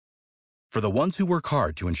For the ones who work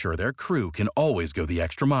hard to ensure their crew can always go the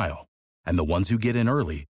extra mile, and the ones who get in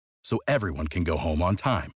early so everyone can go home on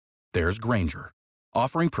time, there's Grainger,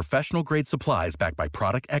 offering professional-grade supplies backed by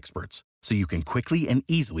product experts so you can quickly and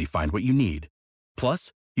easily find what you need.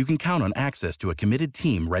 Plus, you can count on access to a committed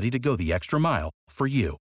team ready to go the extra mile for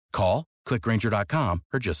you. Call, click Grainger.com,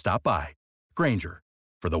 or just stop by. Grainger,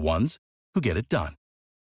 for the ones who get it done.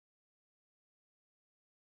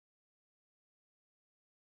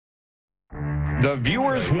 The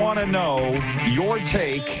viewers want to know your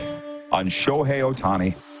take on Shohei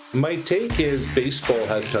Ohtani. My take is baseball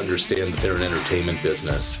has to understand that they're an entertainment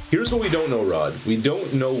business. Here's what we don't know, Rod. We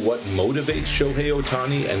don't know what motivates Shohei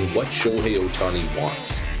Ohtani and what Shohei Ohtani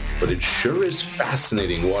wants. But it sure is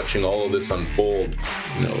fascinating watching all of this unfold.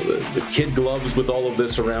 You know, the kid gloves with all of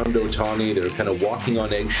this around Ohtani. They're kind of walking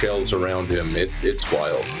on eggshells around him. It's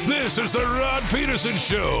wild. This is the Rod Peterson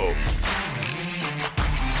Show.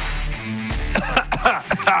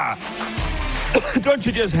 Don't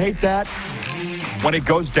you just hate that? When it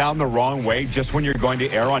goes down the wrong way, just when you're going to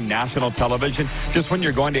air on national television, just when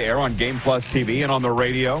you're going to air on Game Plus TV and on the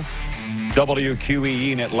radio,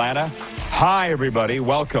 WQEE in Atlanta. Hi, everybody.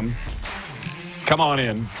 Welcome. Come on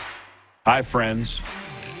in. Hi, friends.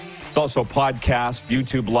 It's also podcast,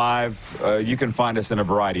 YouTube Live. You can find us in a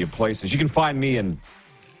variety of places. You can find me in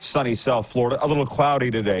sunny South Florida. A little cloudy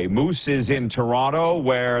today. Moose is in Toronto,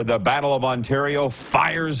 where the Battle of Ontario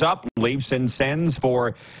fires up, leaps and sends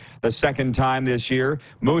for the second time this year.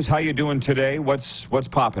 Moose, how you doing today? What's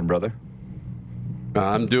popping, brother?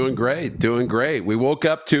 I'm doing great, We woke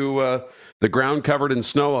up to the ground covered in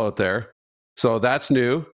snow out there, so that's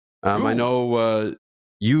new. I know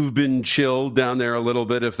you've been chilled down there a little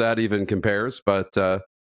bit, if that even compares, but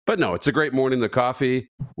no, it's a great morning. The coffee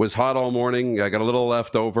was hot all morning. I got a little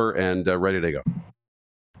left over and ready to go.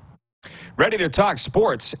 Ready to talk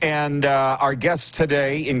sports, and our guests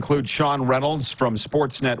today include Sean Reynolds from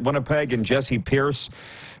Sportsnet Winnipeg and Jesse Pierce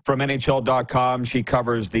from NHL.com. She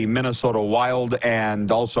covers the Minnesota Wild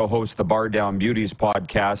and also hosts the Bar Down Beauties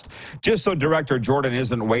podcast. Just so Director Jordan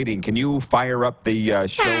isn't waiting, can you fire up the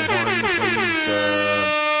show horn,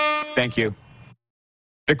 please? Thank you.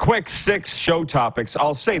 The quick 6 show topics.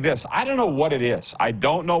 I'll say this. I don't know what it is. I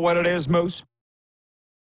don't know what it is, Moose.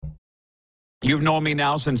 You've known me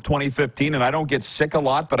now since 2015, and I don't get sick a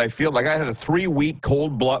lot, but I feel like I had a 3-week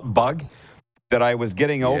cold bug that I was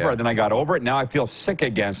getting over, and then I got over it. Now I feel sick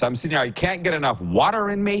again. So I'm sitting here. I can't get enough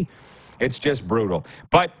water in me. It's just brutal.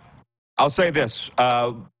 But I'll say this.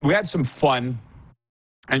 We had some fun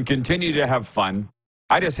and continue to have fun.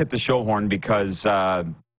 I just hit the show horn because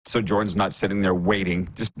so Jordan's not sitting there waiting.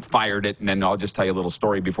 Just fired it, and then I'll just tell you a little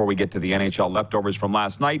story before we get to the NHL leftovers from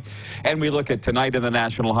last night. And we look at tonight in the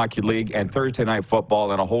National Hockey League and Thursday Night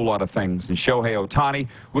Football and a whole lot of things. And Shohei Ohtani,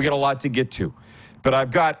 we got a lot to get to. But I've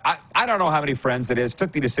got, I don't know how many friends it is,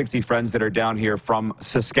 50 to 60 friends that are down here from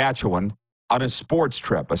Saskatchewan on a sports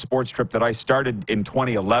trip that I started in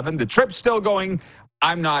 2011. The trip's still going.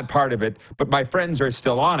 I'm not part of it, but my friends are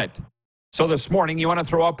still on it. So this morning, you want to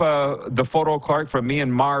throw up the photo, Clark, from me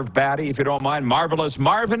and Marv Batty, if you don't mind. Marvelous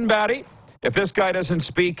Marvin Batty. If this guy doesn't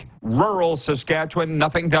speak rural Saskatchewan,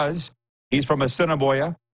 nothing does. He's from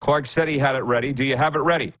Assiniboia. Clark said he had it ready. Do you have it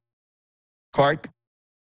ready, Clark?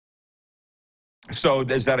 So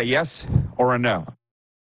is that a yes or a no?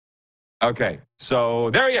 Okay, so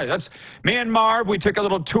there he is. That's me and Marv. We took a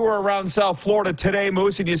little tour around South Florida today,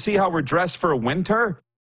 Moose, and you see how we're dressed for winter?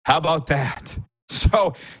 How about that?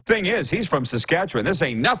 So, thing is, he's from Saskatchewan. This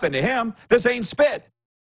ain't nothing to him. This ain't spit.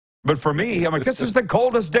 But for me, I'm like, this is the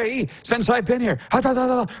coldest day since I've been here.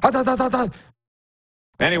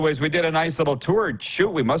 Anyways, we did a nice little tour. Shoot,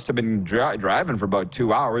 we must have been driving for about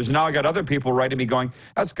 2 hours. Now I got other people writing me going,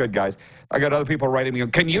 that's good, guys. I got other people writing me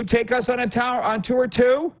going, can you take us on tour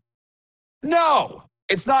too? No.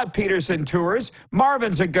 It's not Peterson Tours.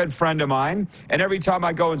 Marvin's a good friend of mine, and every time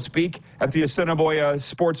I go and speak at the Assiniboia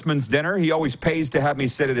Sportsman's Dinner, he always pays to have me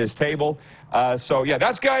sit at his table. So, yeah,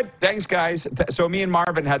 that's good. Thanks, guys. So me and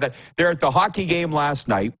Marvin had that. They're at the hockey game last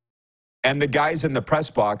night, and the guys in the press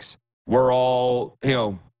box were all,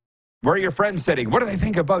 where are your friends sitting? What do they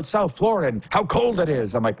think about South Florida and how cold it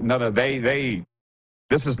is? I'm like, no, this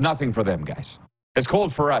is nothing for them, guys. It's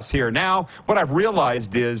cold for us here. Now, what I've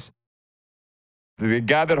realized is, the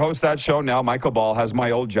guy that hosts that show now, Michael Ball, has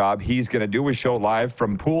my old job. He's going to do his show live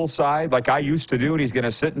from poolside like I used to do, and he's going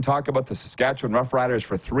to sit and talk about the Saskatchewan Roughriders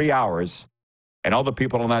for 3 hours, and all the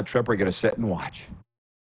people on that trip are going to sit and watch.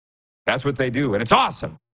 That's what they do, and it's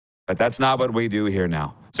awesome. But that's not what we do here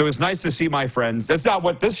now. So it's nice to see my friends. That's not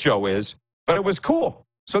what this show is, but it was cool.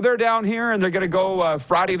 So they're down here, and they're going to go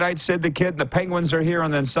Friday night, Sid the Kid. The Penguins are here,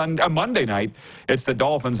 and then Monday night, it's the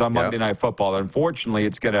Dolphins on Monday Night Football. Unfortunately,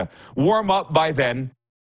 it's going to warm up by then.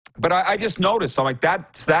 But I just noticed, I'm like,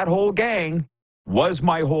 that whole gang was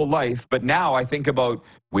my whole life. But now I think about,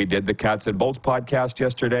 we did the Cats and Bolts podcast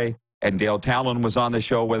yesterday, and Dale Talon was on the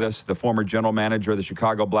show with us, the former general manager of the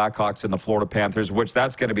Chicago Blackhawks and the Florida Panthers, which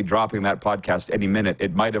that's going to be dropping that podcast any minute.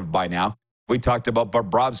 It might have by now. We talked about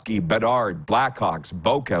Bobrovsky, Bedard, Blackhawks,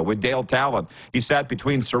 Boca with Dale Talon. He sat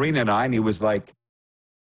between Serena and I, and he was like,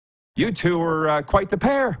 you two are quite the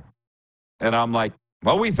pair. And I'm like,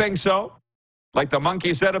 well, we think so. Like the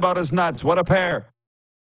monkey said about his nuts, what a pair.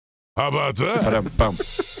 How about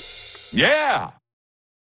that? Yeah.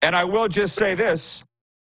 And I will just say this.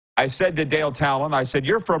 I said to Dale Talon, I said,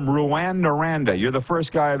 you're from Rouyn-Noranda. You're the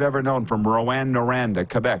first guy I've ever known from Rouyn-Noranda,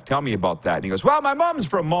 Quebec. Tell me about that. And he goes, well, my mom's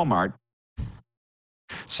from Montmartre,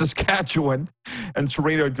 Saskatchewan. And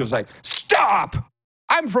Serena goes like, stop!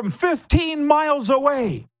 I'm from 15 miles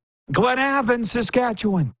away, Glenavon,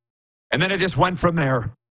 Saskatchewan. And then it just went from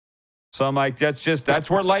there. So I'm like, that's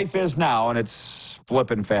where life is now, and it's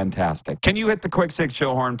flipping fantastic. Can you hit the quick six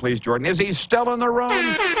show horn, please, Jordan? Is he still in the room?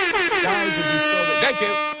 Guys, is he still there? Thank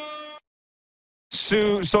you.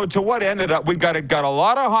 So to what ended up, we've got a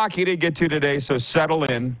lot of hockey to get to today, so settle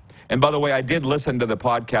in. And by the way, I did listen to the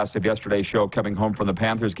podcast of yesterday's show coming home from the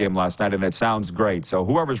Panthers game last night, and it sounds great. So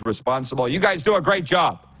whoever's responsible, you guys do a great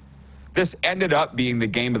job. This ended up being the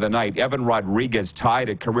game of the night. Evan Rodriguez tied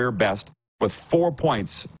a career best with 4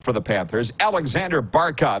 points for the Panthers. Alexander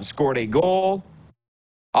Barkov scored a goal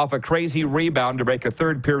off a crazy rebound to break a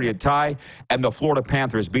third-period tie, and the Florida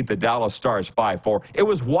Panthers beat the Dallas Stars 5-4. It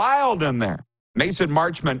was wild in there. Mason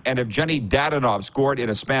Marchment and Evgeny Dadonov scored in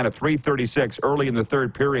a span of 3:36 early in the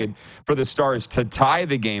third period for the Stars to tie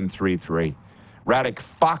the game 3-3. Radek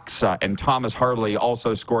Faksa and Thomas Hartley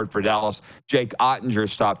also scored for Dallas. Jake Ottinger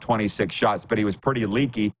stopped 26 shots, but he was pretty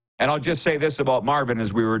leaky. And I'll just say this about Marvin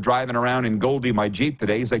as we were driving around in Goldie, my Jeep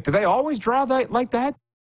today. He's like, do they always draw that like that?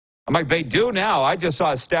 I'm like, they do now. I just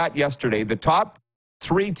saw a stat yesterday. The top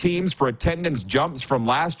 3 teams for attendance jumps from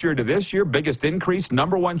last year to this year. Biggest increase,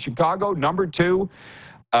 number 1, Chicago. Number 2,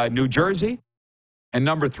 New Jersey. And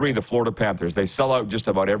number 3, the Florida Panthers. They sell out just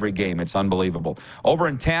about every game. It's unbelievable. Over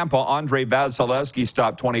in Tampa, Andrei Vasilevsky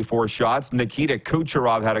stopped 24 shots. Nikita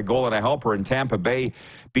Kucherov had a goal and a helper, and Tampa Bay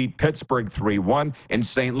beat Pittsburgh 3-1. In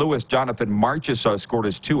St. Louis, Jonathan Marchessault scored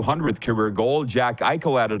his 200th career goal. Jack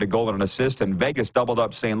Eichel added a goal and an assist, and Vegas doubled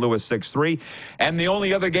up St. Louis 6-3. And the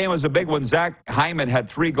only other game was a big one. Zach Hyman had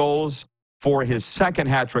 3 goals for his second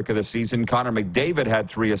hat trick of the season. Connor McDavid had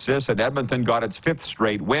 3 assists, and Edmonton got its 5th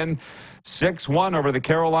straight win. 6-1 over the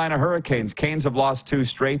Carolina Hurricanes. Canes have lost 2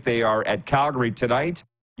 straight. They are at Calgary tonight.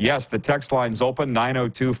 Yes, the text line's open,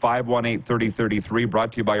 902-518-3033,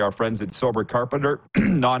 brought to you by our friends at Sober Carpenter,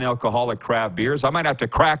 non-alcoholic craft beers. I might have to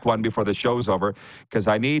crack one before the show's over because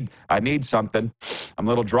I need something. I'm a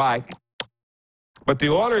little dry. But the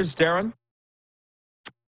Oilers, Darren,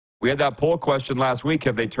 we had that poll question last week.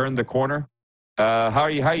 Have they turned the corner? How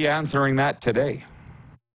are you answering that today?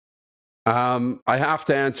 I have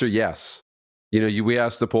to answer yes. We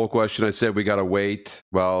asked the poll question. I said we got to wait.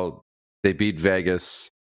 Well, they beat Vegas.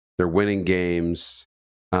 They're winning games.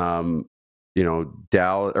 Dallas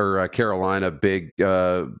or Carolina, big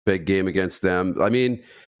game against them. I mean,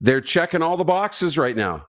 they're checking all the boxes right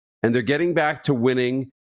now, and they're getting back to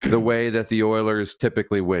winning the way that the Oilers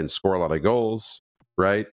typically win. Score a lot of goals,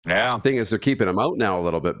 right? Yeah. The thing is, they're keeping them out now a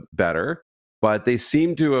little bit better, but they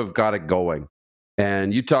seem to have got it going.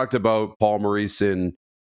 And you talked about Paul Maurice in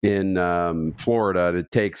Florida.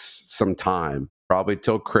 It takes some time, probably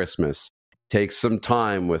till Christmas. Takes some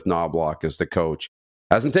time with Knobloch as the coach.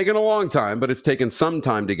 Hasn't taken a long time, but it's taken some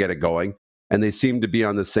time to get it going. And they seem to be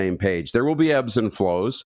on the same page. There will be ebbs and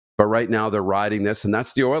flows, but right now they're riding this, and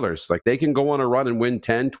that's the Oilers. Like, they can go on a run and win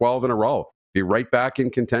 10, 12 in a row, be right back in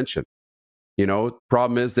contention.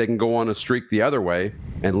 Problem is they can go on a streak the other way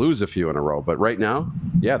and lose a few in a row. But right now,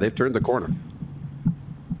 yeah, they've turned the corner.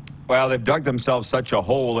 Well, they've dug themselves such a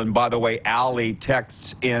hole. And by the way, Allie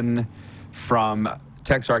texts in from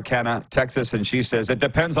Texarkana, Texas, and she says, it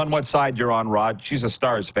depends on what side you're on, Rod. She's a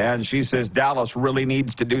Stars fan. She says Dallas really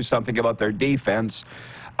needs to do something about their defense.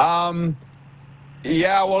 Yeah,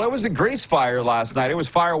 well, it was a grease fire last night. It was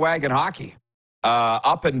fire wagon hockey,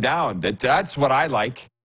 up and down. That's what I like.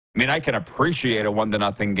 I mean, I can appreciate a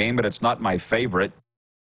 1-0 game, but it's not my favorite.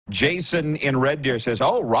 Jason in Red Deer says,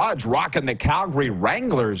 oh, Rod's rocking the Calgary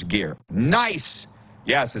Wranglers gear. Nice.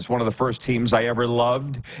 Yes, it's one of the first teams I ever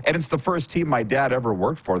loved, and it's the first team my dad ever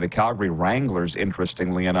worked for, the Calgary Wranglers,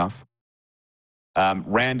 interestingly enough.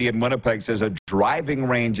 Randy in Winnipeg says a driving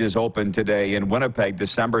range is open today in Winnipeg,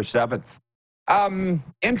 December 7th.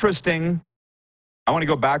 Interesting. I want to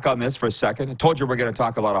go back on this for a second. I told you we're going to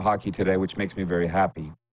talk a lot of hockey today, which makes me very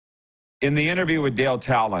happy. In the interview with Dale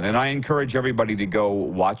Talon, and I encourage everybody to go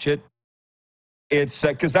watch it, it's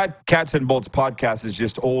because that Cats and Bolts podcast is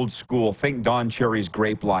just old school. Think Don Cherry's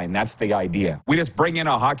Grapeline. That's the idea. We just bring in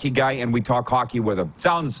a hockey guy and we talk hockey with him.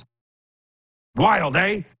 Sounds wild,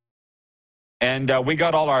 eh? And we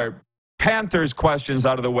got all our Panthers questions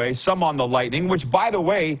out of the way, some on the Lightning, which, by the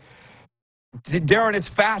way, Darren, it's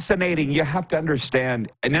fascinating. You have to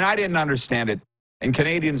understand, and then I didn't understand it, and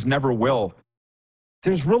Canadians never will.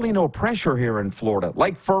 There's really no pressure here in Florida.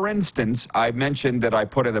 Like, for instance, I mentioned that I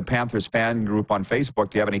put in the Panthers fan group on Facebook.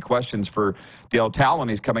 Do you have any questions for Dale Talon?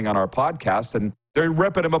 He's coming on our podcast, and they're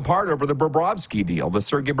ripping him apart over the Bobrovsky deal, the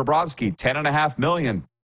Sergei Bobrovsky, $10.5 million.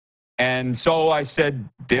 And so I said,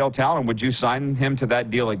 Dale Talon, would you sign him to that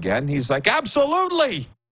deal again? He's like, absolutely.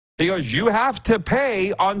 He goes, you have to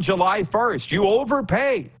pay on July 1st. You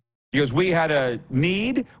overpay. He goes, we had a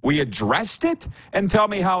need. We addressed it. And tell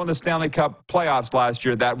me how in the Stanley Cup playoffs last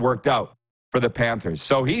year that worked out for the Panthers.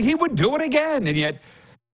 So he would do it again. And yet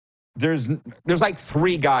there's like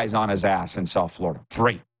 3 guys on his ass in South Florida.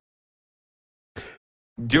 3. Do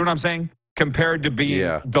you know what I'm saying? Compared to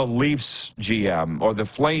being the Leafs GM or the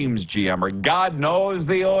Flames GM or God knows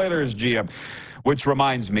the Oilers GM. Which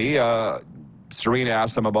reminds me, Serena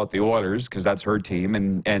asked them about the Oilers because that's her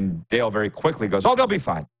team. And Dale very quickly goes, oh, they'll be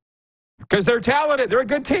fine. Because they're talented. They're a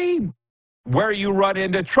good team. Where you run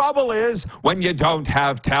into trouble is when you don't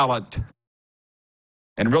have talent.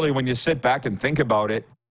 And really, when you sit back and think about it,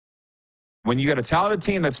 when you got a talented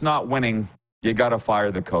team that's not winning, you got to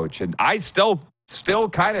fire the coach. And I still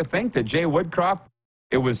kind of think that Jay Woodcroft,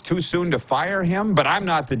 it was too soon to fire him, but I'm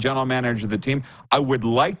not the general manager of the team. I would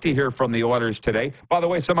like to hear from the Oilers today. By the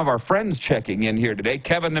way, some of our friends checking in here today.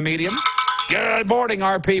 Kevin the Medium. Good morning,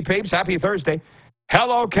 RP peeps. Happy Thursday.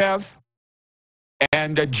 Hello, Kev.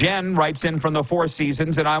 And Jen writes in from the Four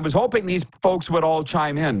Seasons, and I was hoping these folks would all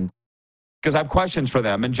chime in because I have questions for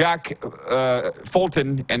them. And Jack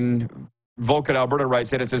Fulton in Vulcan, Alberta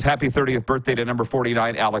writes in, it says, happy 30th birthday to number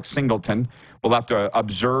 49, Alex Singleton. We'll have to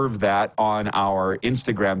observe that on our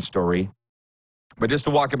Instagram story. But just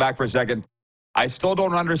to walk it back for a second, I still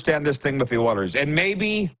don't understand this thing with the Oilers. And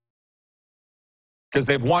maybe because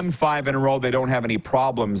they've won 5 in a row, they don't have any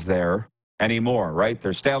problems there anymore, right?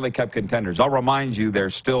 They're Stanley Cup contenders. I'll remind you, they're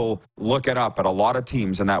still looking up at a lot of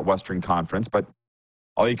teams in that Western Conference, but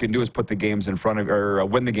all you can do is put the games in front of, or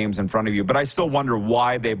win the games in front of you. But I still wonder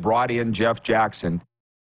why they brought in Jeff Jackson,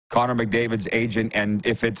 Connor McDavid's agent, and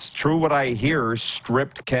if it's true what I hear,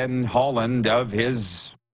 stripped Ken Holland of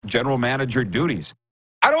his general manager duties.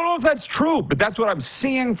 I don't know if that's true, but that's what I'm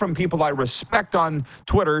seeing from people I respect on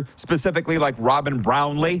Twitter, specifically like Robin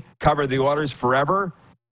Brownlee, covered the Oilers forever.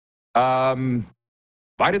 Why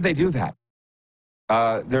did they do that?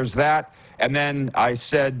 There's that. And then I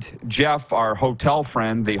said, Jeff, our hotel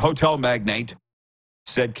friend, the hotel magnate,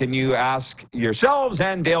 said, can you ask yourselves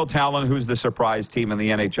and Dale Talon who's the surprise team in the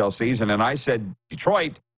NHL season? And I said,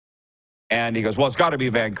 Detroit. And he goes, well, it's got to be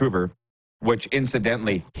Vancouver, which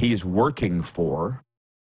incidentally he's working for.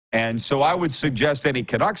 And so I would suggest any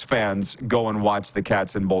Canucks fans go and watch the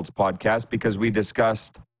Cats and Bolts podcast because we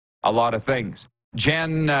discussed a lot of things.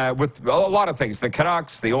 Jen, with a lot of things, the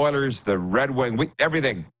Canucks, the Oilers, the Red Wing,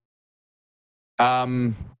 everything.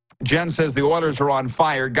 Jen says the Oilers are on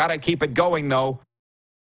fire. Got to keep it going, though.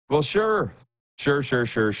 Well, sure.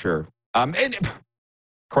 And of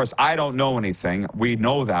course, I don't know anything. We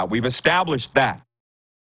know that. We've established that.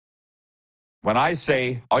 When I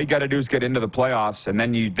say all you got to do is get into the playoffs and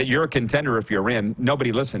then you're a contender if you're in,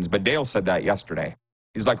 nobody listens. But Dale said that yesterday.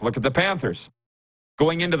 He's like, look at the Panthers.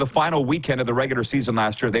 Going into the final weekend of the regular season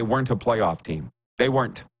last year, they weren't a playoff team. They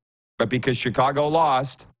weren't. But because Chicago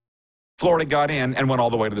lost, Florida got in and went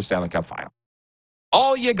all the way to the Stanley Cup final.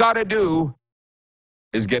 All you got to do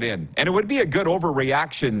is get in. And it would be a good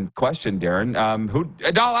overreaction question, Darren.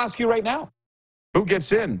 And I'll ask you right now. Who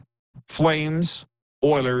gets in? Flames,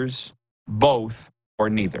 Oilers, both, or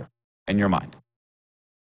neither, in your mind?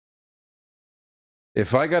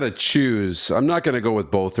 If I got to choose, I'm not going to go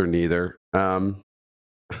with both or neither. I'll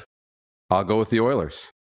go with the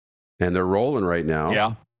Oilers. And they're rolling right now.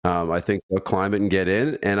 Yeah. I think they'll climb it and get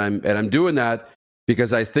in. And I'm doing that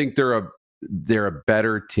because I think they're a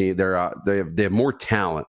better team. They have more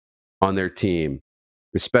talent on their team,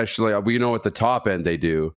 especially, we know at the top end they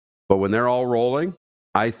do. But when they're all rolling,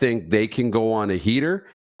 I think they can go on a heater.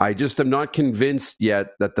 I just am not convinced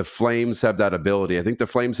yet that the Flames have that ability. I think the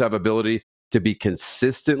Flames have ability to be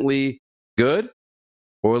consistently good,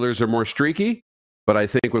 Oilers are more streaky, but I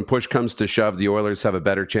think when push comes to shove, the Oilers have a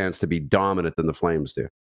better chance to be dominant than the Flames do.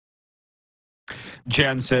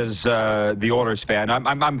 Jen says, the Oilers fan.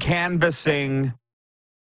 I'm canvassing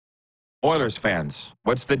Oilers fans.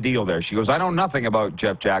 What's the deal there? She goes, I know nothing about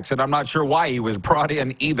Jeff Jackson. I'm not sure why he was brought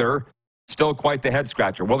in either. Still quite the head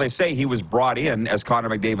scratcher. Well, they say he was brought in as Connor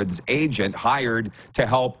McDavid's agent, hired to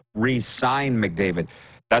help re-sign McDavid.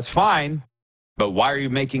 That's fine, but why are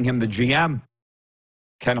you making him the GM?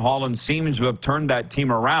 Ken Holland seems to have turned that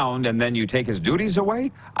team around, and then you take his duties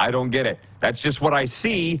away? I don't get it. That's just what I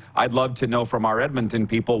see. I'd love to know from our Edmonton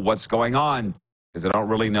people what's going on, because I don't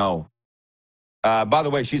really know. By the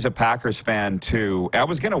way, she's a Packers fan, too. I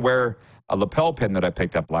was going to wear a lapel pin that I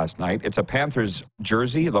picked up last night. It's a Panthers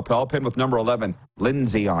jersey, lapel pin with number 11,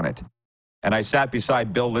 Lindsay, on it. And I sat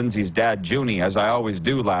beside Bill Lindsay's dad, Junie, as I always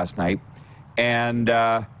do last night. And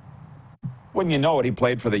wouldn't you know it, he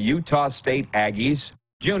played for the Utah State Aggies.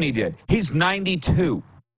 Junie did. He's 92,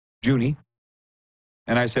 Junie.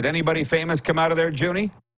 And I said, anybody famous come out of there,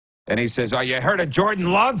 Junie? And he says, oh, you heard of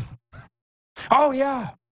Jordan Love? Oh,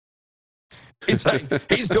 yeah. He's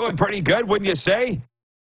like, he's doing pretty good, wouldn't you say?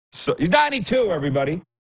 So he's 92, everybody.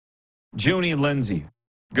 Junie Lindsay,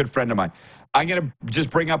 good friend of mine. I'm going to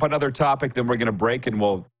just bring up another topic, then we're going to break, and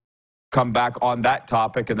we'll come back on that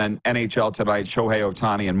topic, and then NHL tonight, Shohei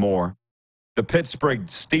Ohtani, and more. The Pittsburgh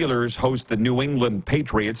Steelers host the New England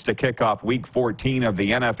Patriots to kick off Week 14 of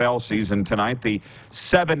the NFL season tonight. The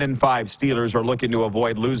 7-5 Steelers are looking to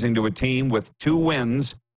avoid losing to a team with 2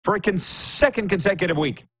 wins for a second consecutive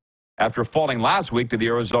week after falling last week to the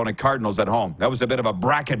Arizona Cardinals at home. That was a bit of a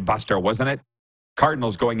bracket buster, wasn't it?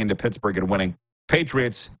 Cardinals going into Pittsburgh and winning.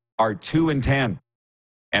 Patriots are 2-10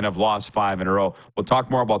 and have lost 5 in a row. We'll talk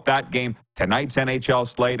more about that game, tonight's NHL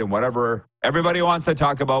slate, and whatever everybody wants to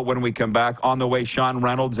talk about when we come back. On the way, Sean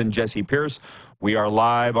Reynolds and Jesse Pierce. We are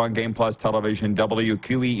live on Game Plus Television,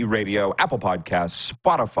 WQEE Radio, Apple Podcasts,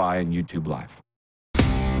 Spotify, and YouTube Live.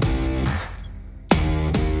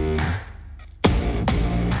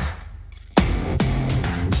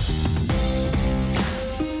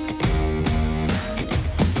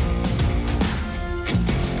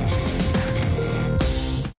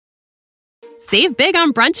 Save big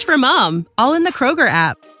on brunch for mom, all in the Kroger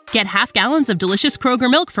app. Get half gallons of delicious Kroger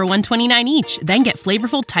milk for $1.29 each. Then get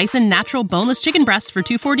flavorful Tyson natural boneless chicken breasts for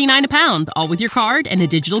 $2.49 a pound, all with your card and a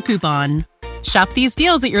digital coupon. Shop these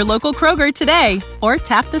deals at your local Kroger today, or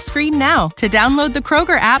tap the screen now to download the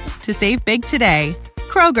Kroger app to save big today.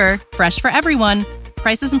 Kroger, fresh for everyone.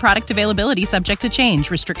 Prices and product availability subject to change.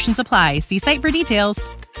 Restrictions apply. See site for details.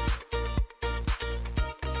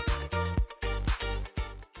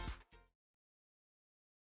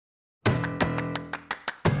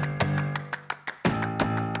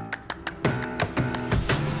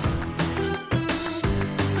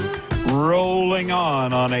 Rolling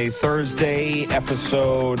on a Thursday,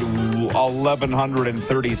 episode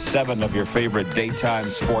 1137 of your favorite daytime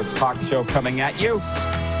sports talk show coming at you.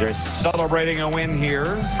 They're celebrating a win here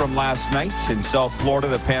from last night in South Florida.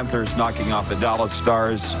 The Panthers knocking off the Dallas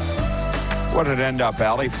Stars. What did it end up,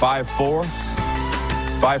 Allie? 5-4?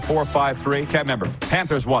 5-4, 5-3? Can't remember.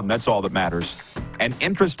 Panthers won. That's all that matters. And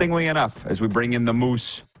interestingly enough, as we bring in the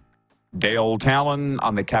Moose, Dale Talon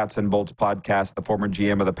on the Cats and Bolts podcast, the former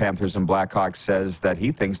GM of the Panthers and Blackhawks, says that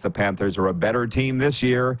he thinks the Panthers are a better team this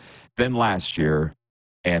year than last year.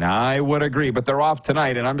 And I would agree, but they're off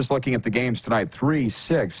tonight, and I'm just looking at the games tonight. 3,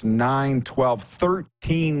 6, 9, 12,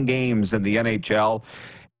 13 games in the NHL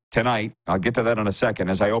tonight. I'll get to that in a second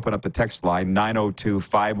as I open up the text line,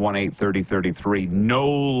 902-518-3033.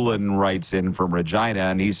 Nolan writes in from Regina,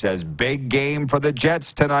 and he says, big game for the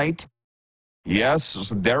Jets tonight.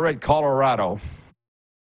 Yes, they're at Colorado.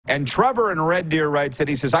 And Trevor in Red Deer writes that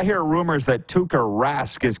he says, I hear rumors that Tuukka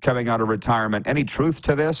Rask is coming out of retirement. Any truth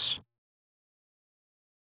to this?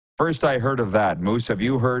 First I heard of that. Moose, have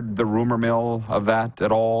you heard the rumor mill of that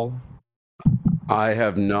at all? I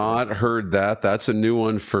have not heard that. That's a new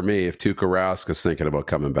one for me, if Tuukka Rask is thinking about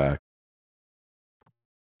coming back.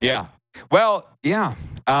 Yeah. Well, yeah.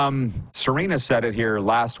 Serena said it here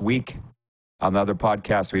last week on the other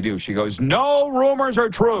podcast we do. She goes, no rumors are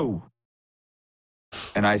true.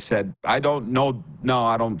 And I said, I don't know. No,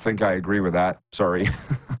 I don't think I agree with that. Sorry.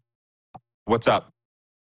 What's up?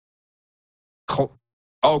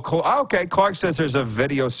 Okay. Clark says there's a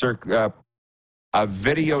video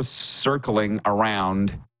circling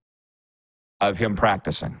around of him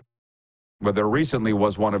practicing. But there recently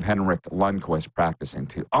was one of Henrik Lundqvist practicing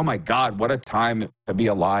too. Oh my God, what a time to be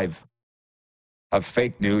alive. Of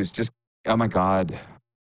fake news. Just, oh my God.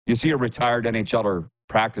 You see a retired NHLer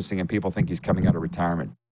practicing and people think he's coming out of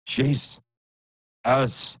retirement. Jeez.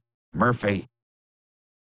 Us, Murphy.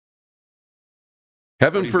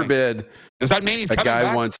 Heaven forbid. Does that mean he's a coming guy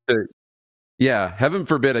back? wants to? Yeah, heaven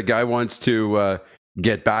forbid a guy wants to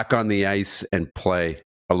get back on the ice and play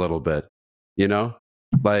a little bit. You know,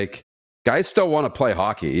 like guys still want to play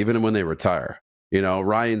hockey even when they retire. You know,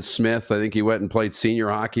 Ryan Smith, I think he went and played senior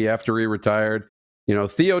hockey after he retired. You know,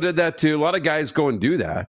 Theo did that too. A lot of guys go and do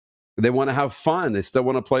that. They want to have fun. They still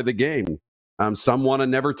want to play the game. Some want to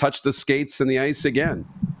never touch the skates and the ice again.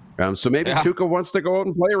 So maybe Tuukka wants to go out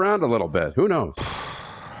and play around a little bit. Who knows?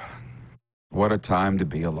 What a time to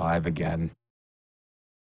be alive again.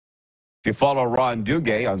 If you follow Ron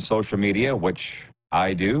Duguay on social media, which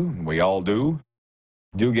I do, we all do,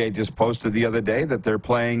 Duguay just posted the other day that they're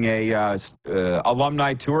playing a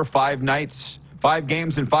alumni tour, 5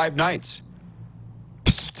 games in 5 nights.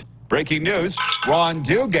 Psst, breaking news, Ron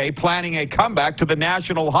Duguay planning a comeback to the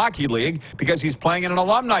National Hockey League because he's playing in an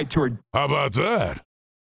alumni tour. How about that?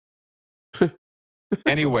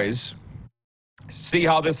 Anyways, see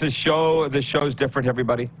how this show's different,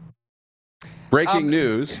 everybody? Breaking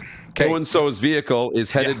news, so-and-so's vehicle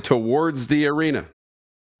is headed towards the arena.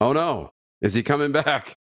 Oh, no. Is he coming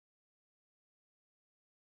back?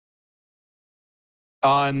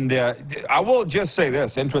 I will just say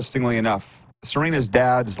this, interestingly enough, Serena's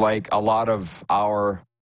dad's like a lot of our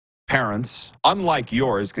parents, unlike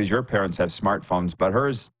yours, because your parents have smartphones, but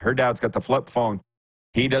her dad's got the flip phone.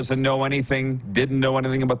 He doesn't know anything, didn't know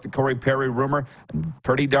anything about the Corey Perry rumor. I'm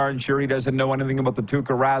pretty darn sure he doesn't know anything about the Tuukka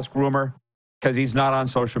Rask rumor because he's not on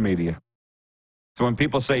social media. So when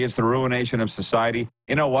people say it's the ruination of society,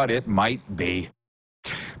 you know what? It might be.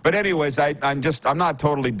 But anyways, I'm not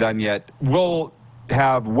totally done yet. We'll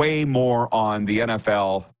have way more on the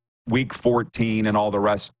NFL Week 14 and all the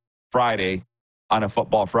rest Friday on a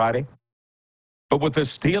Football Friday. But with the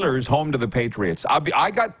Steelers home to the Patriots,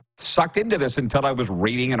 I got sucked into this until I was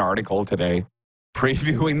reading an article today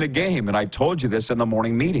previewing the game. And I told you this in the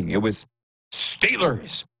morning meeting. It was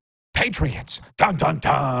Steelers, Patriots, dun, dun,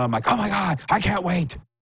 dun. I'm like, oh, my God, I can't wait.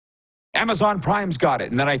 Amazon Prime's got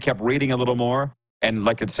it. And then I kept reading a little more. And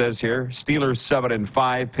like it says here, Steelers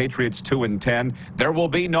 7-5, Patriots 2-10. There will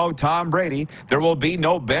be no Tom Brady. There will be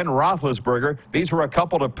no Ben Roethlisberger. These were a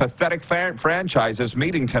couple of pathetic franchises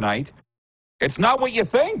meeting tonight. It's not what you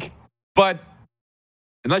think. But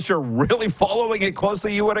unless you're really following it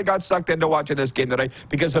closely, you would have got sucked into watching this game today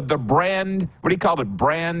because of the brand, what do you call it,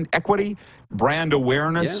 brand equity, brand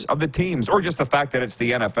awareness of the teams, or just the fact that it's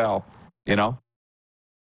the NFL, you know?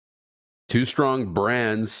 2 strong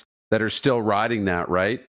brands that are still riding that,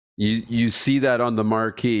 right? You see that on the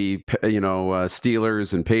marquee,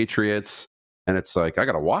 Steelers and Patriots, and it's like, I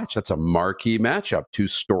got to watch. That's a marquee matchup. 2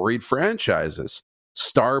 storied franchises,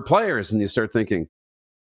 star players, and you start thinking,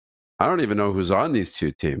 I don't even know who's on these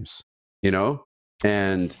 2 teams, you know?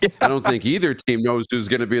 And I don't think either team knows who's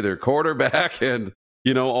going to be their quarterback and,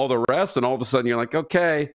 all the rest. And all of a sudden you're like,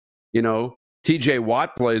 okay, TJ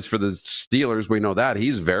Watt plays for the Steelers. We know that.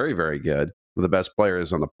 He's very, very good. One of the best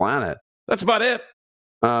players on the planet. That's about it.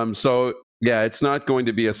 So, it's not going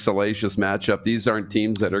to be a salacious matchup. These aren't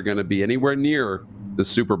teams that are going to be anywhere near the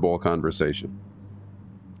Super Bowl conversation.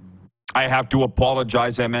 I have to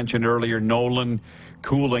apologize. I mentioned earlier Nolan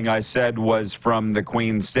Cooling, I said, was from the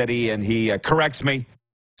Queen City, and he corrects me,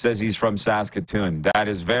 says he's from Saskatoon. That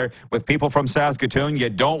is with people from Saskatoon, you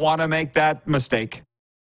don't want to make that mistake.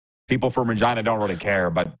 People from Regina don't really care,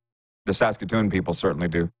 but the Saskatoon people certainly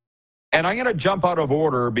do. And I'm going to jump out of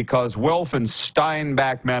order because Wilf in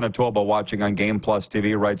Steinbach, Manitoba, watching on Game Plus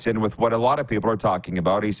TV, writes in with what a lot of people are talking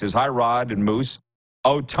about. He says, hi, Rod and Moose.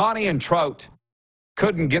 Ohtani and Trout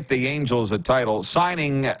couldn't get the Angels a title.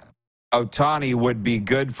 Signing Ohtani would be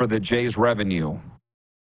good for the Jays' revenue.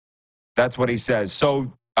 That's what he says.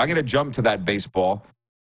 So I'm going to jump to that baseball.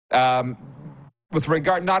 With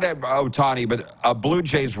regard, not Ohtani, but a Blue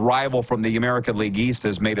Jays rival from the American League East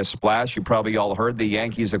has made a splash. You probably all heard the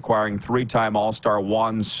Yankees acquiring 3-time All-Star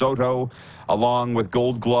Juan Soto, along with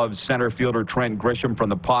Gold Glove center fielder Trent Grisham from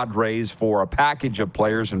the Padres for a package of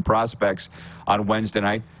players and prospects on Wednesday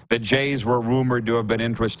night. The Jays were rumored to have been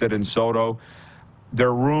interested in Soto.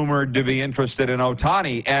 They're rumored to be interested in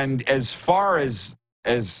Ohtani. And as far as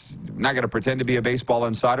I'm not going to pretend to be a baseball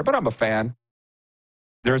insider, but I'm a fan.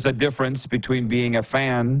 There's a difference between being a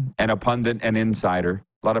fan and a pundit and insider.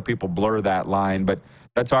 A lot of people blur that line, but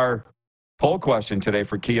that's our poll question today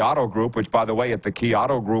for Key Auto Group, which, by the way, at the Key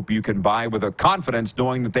Auto Group, you can buy with a confidence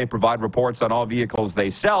knowing that they provide reports on all vehicles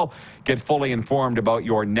they sell. Get fully informed about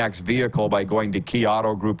your next vehicle by going to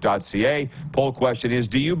keyautogroup.ca. Poll question is,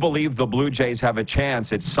 do you believe the Blue Jays have a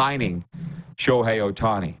chance at signing Shohei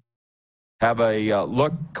Ohtani? have a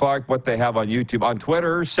look, Clark, what they have on YouTube. On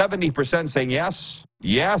Twitter, 70% saying yes,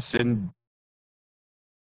 yes, and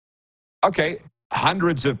okay,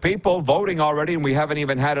 hundreds of people voting already, and we haven't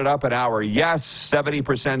even had it up an hour. Yes,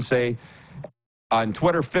 70% say on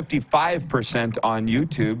Twitter, 55% on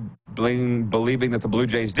YouTube, believing that the Blue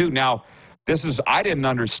Jays do. Now, I didn't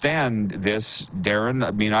understand this, Darren.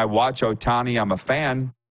 I mean, I watch Ohtani. I'm a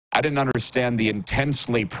fan. I didn't understand the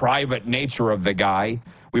intensely private nature of the guy.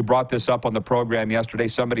 We brought this up on the program yesterday.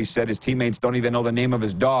 Somebody said his teammates don't even know the name of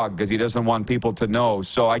his dog because he doesn't want people to know.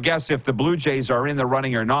 So I guess if the Blue Jays are in the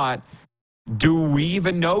running or not, do we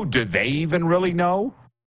even know? Do they even really know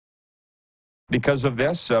because of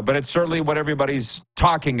this? But it's certainly what everybody's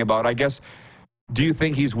talking about. I guess, do you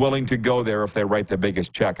think he's willing to go there if they write the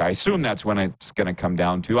biggest check? I assume that's when it's going to come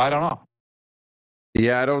down to. I don't know.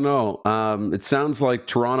 Yeah, I don't know. It sounds like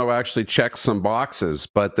Toronto actually checks some boxes,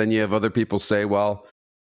 but then you have other people say, well,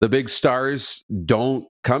 the big stars don't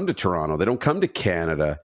come to Toronto. They don't come to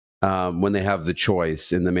Canada when they have the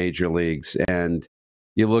choice in the major leagues. And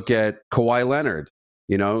you look at Kawhi Leonard,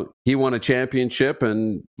 he won a championship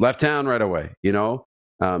and left town right away. He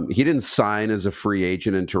didn't sign as a free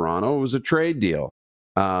agent in Toronto. It was a trade deal.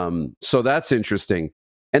 So that's interesting.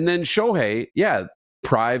 And then Shohei,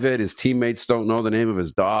 private, his teammates don't know the name of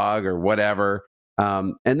his dog or whatever.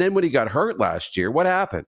 And then when he got hurt last year, what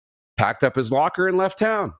happened? Packed up his locker and left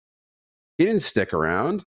town. He didn't stick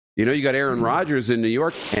around. You got Aaron Rodgers in New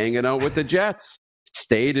York hanging out with the Jets,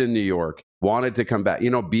 stayed in New York, wanted to come back,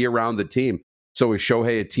 be around the team. So is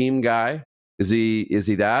Shohei a team guy? Is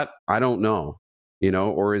he that? I don't know.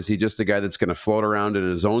 Or is he just a guy that's going to float around in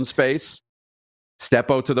his own space, step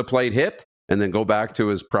out to the plate, hit, and then go back to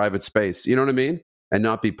his private space? You know what I mean? And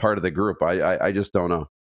not be part of the group. I just don't know.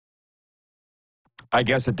 I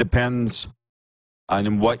guess it depends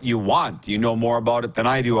on what you want. You know more about it than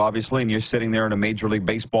I do, obviously, and you're sitting there in a Major League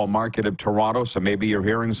Baseball market of Toronto, so maybe you're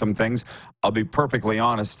hearing some things. I'll be perfectly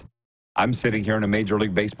honest. I'm sitting here in a Major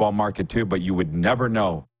League Baseball market too, but you would never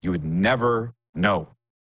know. You would never know.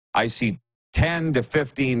 I see 10 to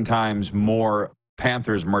 15 times more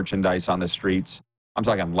Panthers merchandise on the streets. I'm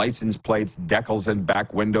talking license plates, decals, and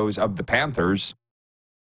back windows of the Panthers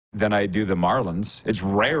than I do the Marlins. It's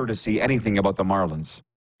rare to see anything about the Marlins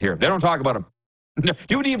here. They don't talk about them.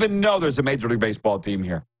 You wouldn't even know there's a Major League Baseball team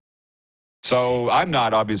here. So I'm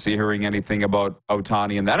not obviously hearing anything about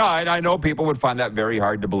Ohtani and that. I know people would find that very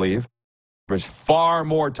hard to believe. There's far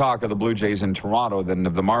more talk of the Blue Jays in Toronto than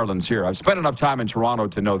of the Marlins here. I've spent enough time in Toronto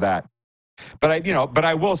to know that. But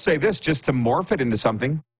I will say this, just to morph it into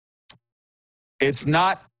something. It's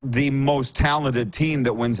not the most talented team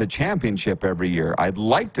that wins a championship every year. I'd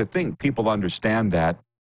like to think people understand that.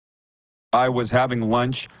 I was having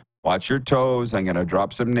lunch. Watch your toes. I'm going to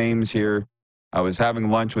drop some names here. I was having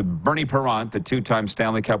lunch with Bernie Parent, the two-time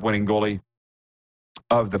Stanley Cup winning goalie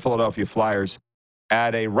of the Philadelphia Flyers,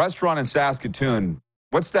 at a restaurant in Saskatoon.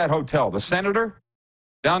 What's that hotel? The Senator?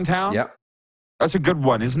 Downtown? Yep. That's a good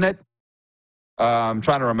one, isn't it? I'm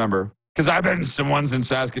trying to remember. Because I've been to some ones in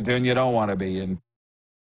Saskatoon you don't want to be in,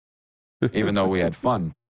 even though we had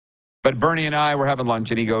fun. But Bernie and I were having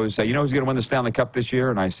lunch, and he goes, who's going to win the Stanley Cup this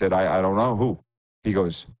year? And I said, I don't know. Who? He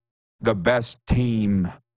goes, the best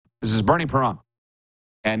team. This is Bernie Parent.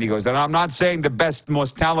 And he goes, and I'm not saying the best,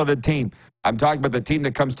 most talented team. I'm talking about the team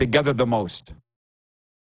that comes together the most.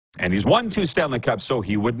 And he's won 2 Stanley Cups, so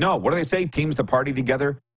he would know. What do they say? Teams that party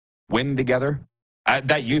together, win together?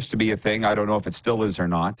 That used to be a thing. I don't know if it still is or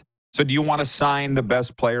not. So do you want to sign the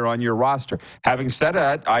best player on your roster? Having said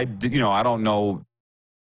that, I don't know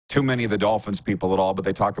too many of the Dolphins people at all, but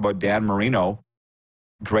they talk about Dan Marino,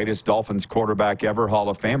 greatest Dolphins quarterback ever, Hall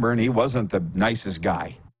of Famer, and he wasn't the nicest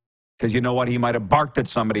guy. Because you know what? He might have barked at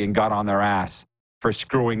somebody and got on their ass for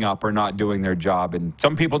screwing up or not doing their job. And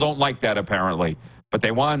some people don't like that, apparently. But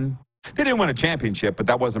they won. They didn't win a championship, but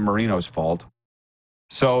that wasn't Marino's fault.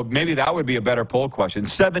 So maybe that would be a better poll question.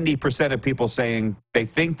 70% of people saying they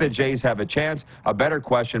think the Jays have a chance. A better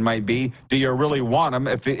question might be, do you really want him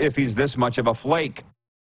if he's this much of a flake?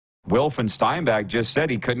 Wilf and Steinbach just said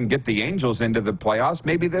he couldn't get the Angels into the playoffs.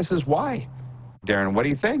 Maybe this is why. Darren, what do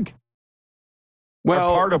you think?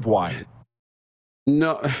 Well, or part of why?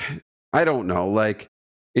 No, I don't know.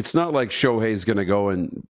 It's not like Shohei's going to go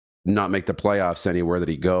and not make the playoffs anywhere that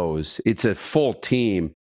he goes. It's a full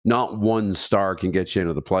team. Not one star can get you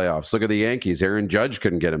into the playoffs. Look at the Yankees. Aaron Judge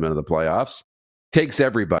couldn't get him into the playoffs. Takes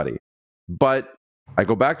everybody. But I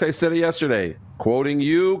go back to, I said it yesterday, quoting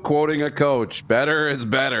you, quoting a coach. Better is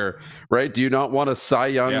better, right? Do you not want a Cy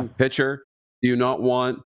Young pitcher? Do you not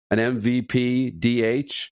want an MVP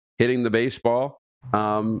DH hitting the baseball?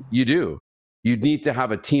 You do. you need to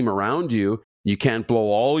have a team around you. You can't blow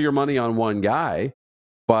all your money on one guy,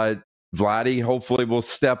 but Vladdy hopefully will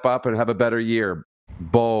step up and have a better year.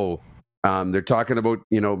 Bo, they're talking about,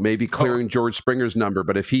 maybe clearing George Springer's number,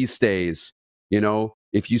 but if he stays,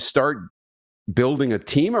 if you start building a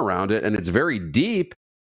team around it and it's very deep,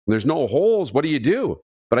 there's no holes, what do you do?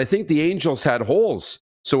 But I think the Angels had holes.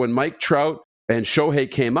 So when Mike Trout and Shohei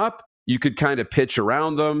came up, you could kind of pitch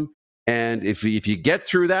around them. And if you get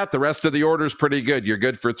through that, the rest of the order is pretty good. You're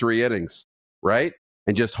good for 3 innings, right?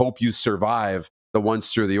 And just hope you survive the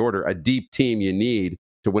ones through the order. A deep team you need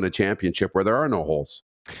to win a championship where there are no holes.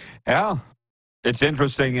 Yeah. It's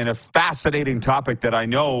interesting and a fascinating topic that I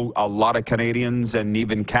know a lot of Canadians and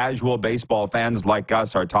even casual baseball fans like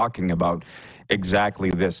us are talking about. Exactly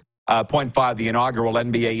this. Point 5, the inaugural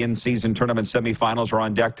NBA in-season tournament semifinals are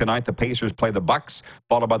on deck tonight. The Pacers play the Bucks,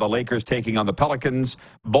 followed by the Lakers taking on the Pelicans,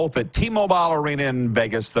 both at T-Mobile Arena in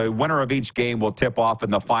Vegas. The winner of each game will tip off in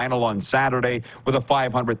the final on Saturday with a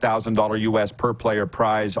 $500,000 U.S. per player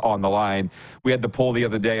prize on the line. We had the poll the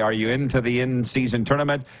other day, are you into the in-season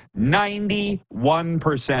tournament?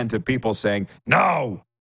 91% of people saying, no,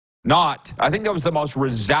 not. I think that was the most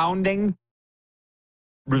resounding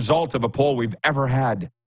result of a poll we've ever had.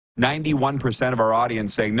 91% of our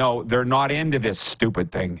audience saying, no, they're not into this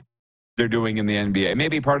stupid thing they're doing in the NBA.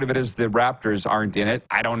 Maybe part of it is the Raptors aren't in it.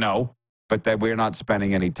 I don't know. But that we're not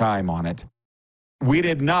spending any time on it. We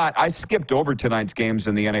did not. I skipped over tonight's games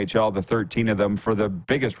in the NHL, the 13 of them, for the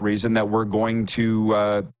biggest reason that we're going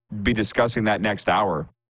to be discussing that next hour.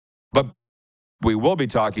 But we will be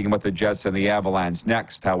talking about the Jets and the Avalanche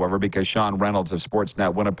next, however, because Sean Reynolds of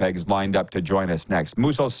Sportsnet Winnipeg is lined up to join us next.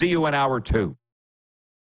 Moose, I'll see you in hour 2.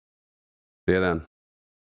 See you then.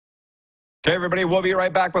 Okay, everybody, we'll be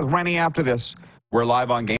right back with Rennie after this. We're live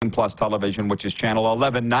on Game Plus Television, which is channel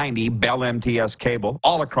 1190, Bell MTS Cable,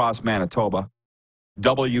 all across Manitoba.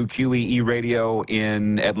 WQEE Radio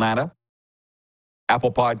in Atlanta.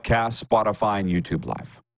 Apple Podcasts, Spotify, and YouTube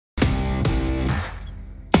Live.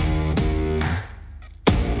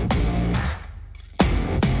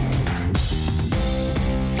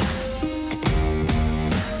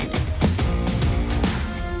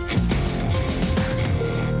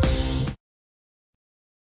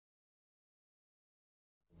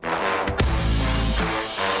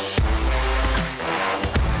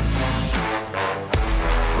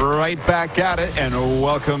 Right back at it, and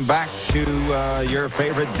welcome back to your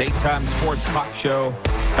favorite daytime sports talk show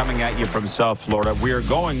coming at you from South Florida. We are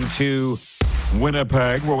going to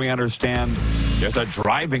Winnipeg, where we understand there's a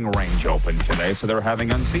driving range open today, so they're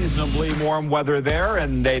having unseasonably warm weather there,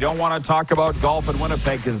 and they don't want to talk about golf in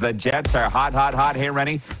Winnipeg because the Jets are hot, hot, hot. Hey,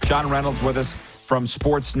 Rennie, Sean Reynolds with us from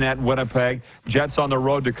Sportsnet Winnipeg. Jets on the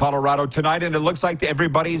road to Colorado tonight, and it looks like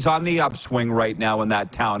everybody's on the upswing right now in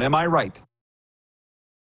that town. Am I right?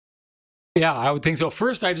 Yeah, I would think so.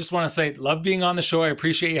 First, I just want to say, love being on the show. I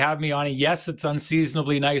appreciate you having me on it. Yes, it's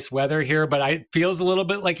unseasonably nice weather here, but it feels a little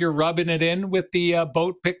bit like you're rubbing it in with the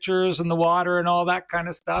boat pictures and the water and all that kind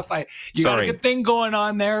of stuff. You got a good thing going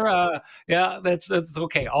on there. Yeah, that's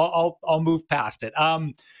okay. I'll move past it.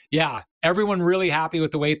 Yeah, everyone really happy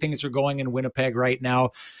with the way things are going in Winnipeg right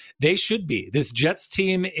now. They should be. This Jets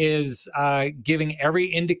team is giving every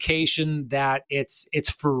indication that it's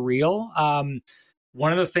for real.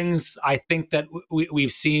 One of the things I think that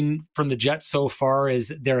we've seen from the Jets so far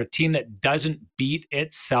is they're a team that doesn't beat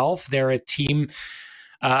itself. They're a team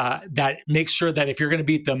that makes sure that if you're going to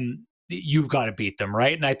beat them, you've got to beat them,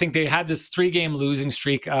 right? And I think they had this 3-game losing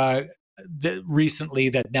streak recently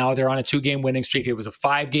that now they're on a 2-game winning streak. It was a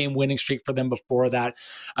 5-game winning streak for them before that.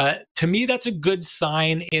 To me, that's a good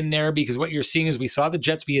sign in there because what you're seeing is we saw the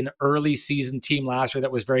Jets be an early season team last year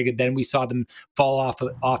that was very good. Then we saw them fall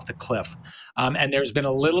off the cliff. And there's been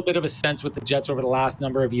a little bit of a sense with the Jets over the last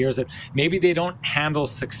number of years that maybe they don't handle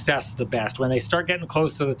success the best. When they start getting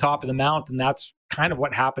close to the top of the mountain, that's kind of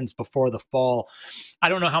what happens before the fall. I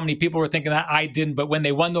don't know how many people were thinking that. I didn't, but when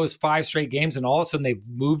they won those 5 straight games and all of a sudden they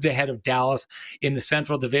moved ahead of Dallas in the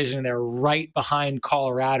Central Division and they're right behind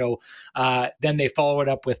Colorado, then they followed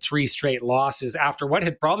up with 3 straight losses after what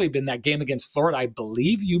had probably been that game against Florida. I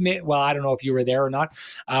believe I don't know if you were there or not.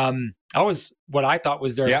 That was what I thought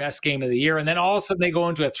was their best game of the year. And then all of a sudden they go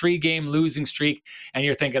into a 3-game losing streak and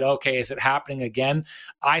you're thinking, okay, is it happening again?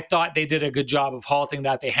 I thought they did a good job of halting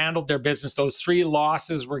that. They handled their business. Those 3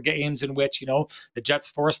 losses were games in which, the Jets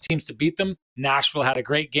forced teams to beat them. Nashville had a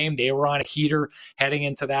great game. They were on a heater heading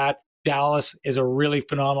into that. Dallas is a really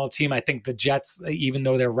phenomenal team. I think the Jets, even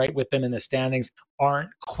though they're right with them in the standings, aren't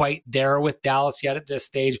quite there with Dallas yet at this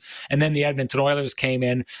stage. And then the Edmonton Oilers came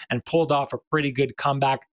in and pulled off a pretty good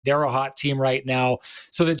comeback. They're a hot team right now.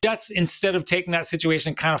 So the Jets, instead of taking that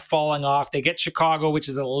situation kind of falling off, they get Chicago, which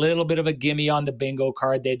is a little bit of a gimme on the bingo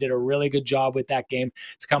card. They did a really good job with that game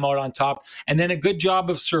to come out on top. And then a good job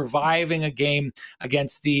of surviving a game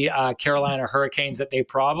against the Carolina Hurricanes that they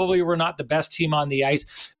probably were not the best team on the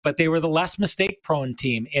ice, but they were the less mistake-prone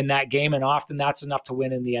team in that game. And often that's enough to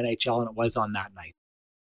win in the NHL, and it was on that night.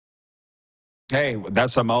 Hey,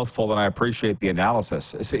 that's a mouthful, and I appreciate the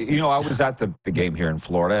analysis. See, I was at the game here in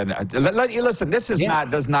Florida, and listen, this is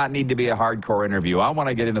does not need to be a hardcore interview. I want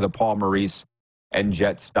to get into the Paul Maurice and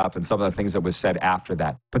Jets stuff and some of the things that was said after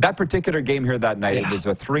that. But that particular game here that night, it was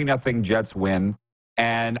a 3-0 Jets win,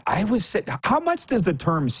 and I was sitting. How much does the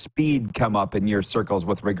term speed come up in your circles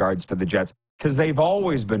with regards to the Jets? Because they've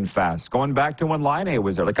always been fast. Going back to when Laine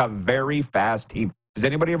was there, like a very fast team. Does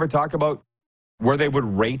anybody ever talk about where they would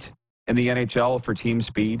rate in the NHL for team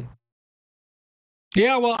speed?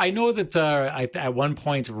 Yeah, well, I know that at one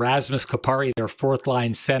point Rasmus Kupari, their fourth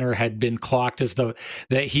line center, had been clocked as that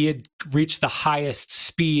he had reached the highest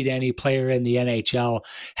speed any player in the NHL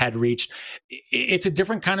had reached. It's a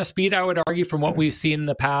different kind of speed, I would argue, from what we've seen in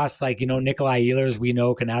the past. Like, Nikolai Ehlers, we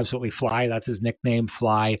know, can absolutely fly. That's his nickname,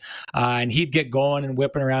 Fly. And he'd get going and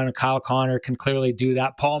whipping around, and Kyle Connor can clearly do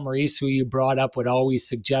that. Paul Maurice, who you brought up, would always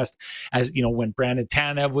suggest, as when Brandon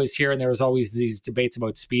Tanev was here and there was always these debates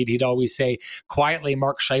about speed, he'd always say quietly,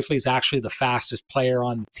 Mark Scheifele is actually the fastest player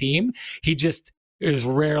on the team. He just is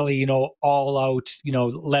rarely, all out,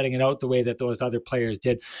 letting it out the way that those other players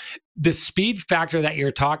did. The speed factor that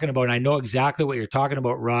you're talking about, and I know exactly what you're talking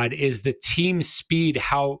about, Rod, is the team speed,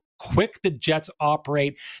 how quick the Jets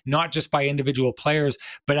operate, not just by individual players,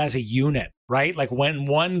 but as a unit, right? Like when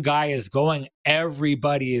one guy is going,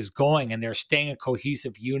 everybody is going, and they're staying a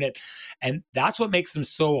cohesive unit. And that's what makes them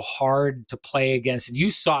so hard to play against. And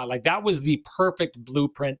you saw it, like that was the perfect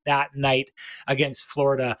blueprint that night against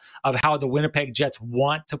Florida of how the Winnipeg Jets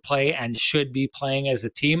want to play and should be playing as a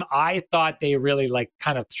team. I thought they really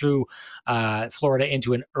kind of threw Florida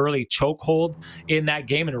into an early chokehold in that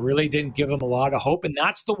game, and it really didn't give them a lot of hope. And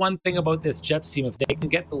that's the one thing about this Jets team. If they can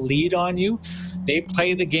get the lead on you, they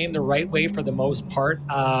play the game the right way for the most part.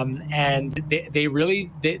 And they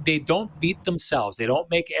really don't beat themselves. They don't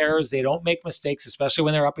make errors. They don't make mistakes, especially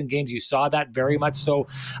when they're up in games. You saw that very much so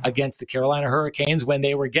against the Carolina Hurricanes when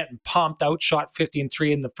they were getting pumped, outshot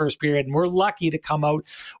 15-3 in the first period. And we're lucky to come out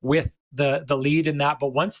with the lead in that. But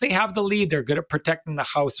once they have the lead, they're good at protecting the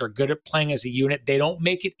house. They're good at playing as a unit. They don't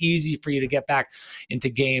make it easy for you to get back into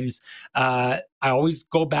games. I always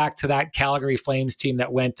go back to that Calgary Flames team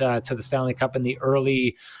that went to the Stanley Cup in the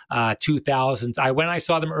early 2000s. I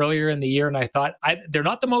saw them earlier in the year, and I thought they're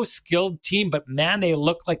not the most skilled team, but man, they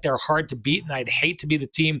look like they're hard to beat. And I'd hate to be the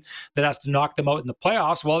team that has to knock them out in the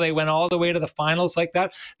playoffs. Well, they went all the way to the finals like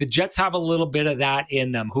that. The Jets have a little bit of that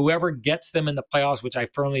in them. Whoever gets them in the playoffs, which I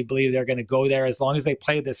firmly believe they're going to go there, as long as they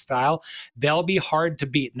play this style, they'll be hard to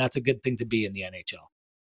beat. And that's a good thing to be in the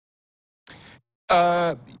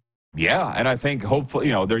NHL. Yeah, and I think hopefully,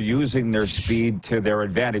 they're using their speed to their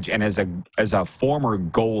advantage. And as a former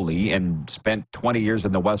goalie and spent 20 years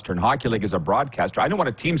in the Western Hockey League as a broadcaster, I know when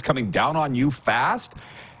a team's coming down on you fast,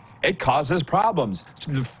 it causes problems.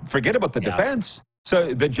 Forget about the defense.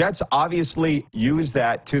 So the Jets obviously used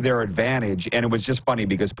that to their advantage, and it was just funny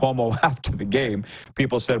because Pomo, after the game,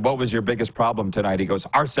 people said, "What was your biggest problem tonight?" He goes,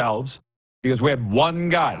 "Ourselves." He goes, "We had one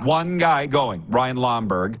guy going, Ryan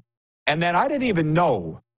Lomberg." And then I didn't even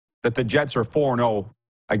know that the Jets are 4-0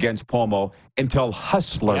 against Pomo until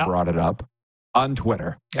Hustler brought it up on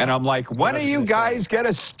Twitter. And I'm like, when are you guys going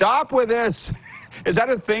to stop with this? Is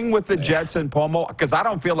that a thing with the Jets and Pomo? Because I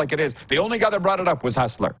don't feel like it is. The only guy that brought it up was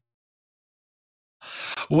Hustler.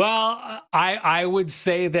 Well, I would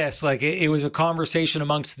say this, like it was a conversation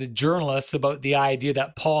amongst the journalists about the idea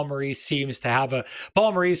that Paul Maurice seems to have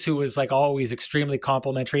Paul Maurice, who was like always extremely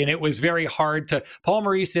complimentary. And it was very hard Paul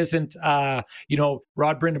Maurice isn't, Rod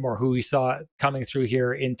Brindamore, who we saw coming through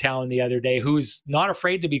here in town the other day, who's not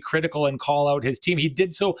afraid to be critical and call out his team. He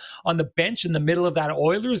did so on the bench in the middle of that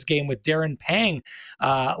Oilers game with Darren Pang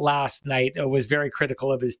last night, was very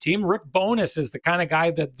critical of his team. Rick Bowness is the kind of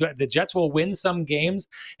guy that the Jets will win some games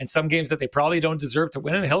and some games that they probably don't deserve to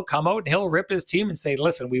win. And he'll come out and he'll rip his team and say,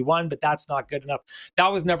 listen, we won, but that's not good enough.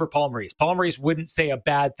 That was never Paul Maurice. Paul Maurice wouldn't say a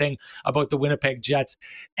bad thing about the Winnipeg Jets.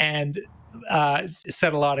 And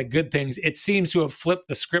said a lot of good things. It seems to have flipped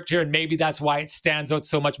the script here, and maybe that's why it stands out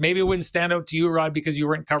so much. Maybe it wouldn't stand out to you, Rod, because you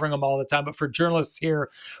weren't covering them all the time. But for journalists here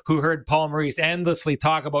who heard Paul Maurice endlessly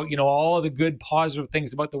talk about, all of the good, positive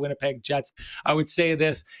things about the Winnipeg Jets, I would say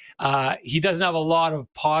this: he doesn't have a lot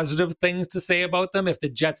of positive things to say about them. If the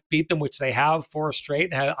Jets beat them, which they have 4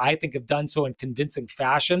 straight, and I think have done so in convincing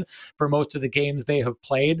fashion for most of the games they have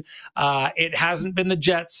played, it hasn't been the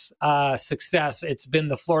Jets' success. It's been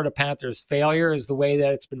the Florida Panthers' failure, is the way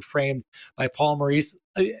that it's been framed by Paul Maurice.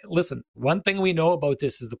 Listen, one thing we know about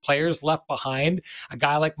this is the players left behind. A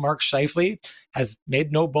guy like Mark Scheifele has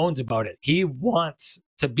made no bones about it. He wants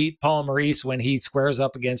to beat Paul Maurice when he squares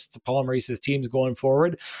up against Paul Maurice's teams going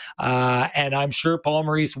forward. And I'm sure Paul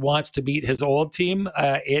Maurice wants to beat his old team.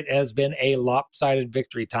 It has been a lopsided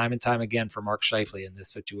victory time and time again for Mark Scheifele in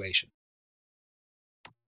this situation.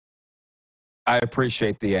 I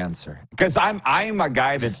appreciate the answer, because I'm a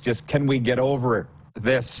guy that's just, can we get over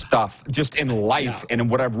this stuff just in life? Yeah.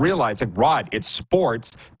 And what I've realized, like, Rod, it's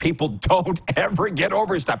sports. People don't ever get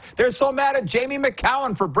over stuff. They're so mad at Jamie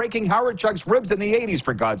McCowan for breaking Howard Chuck's ribs in the 80s,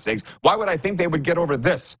 for God's sakes. Why would I think they would get over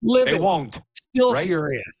this? They won't. Still right?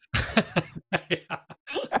 Furious.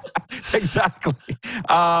 Exactly.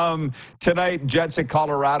 Tonight, Jets at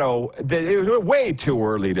Colorado. It was way too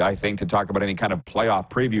early, I think, to talk about any kind of playoff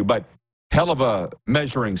preview, but hell of a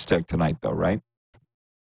measuring stick tonight, though, right?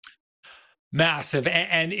 Massive.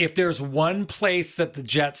 And if there's one place that the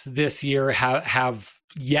Jets this year have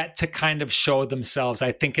yet to kind of show themselves,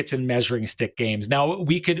 I think it's in measuring stick games. Now,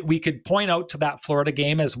 we could point out to that Florida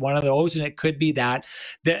game as one of those, and it could be that.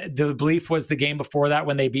 The belief was the game before that,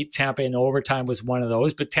 when they beat Tampa in overtime, was one of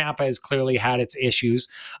those, but Tampa has clearly had its issues.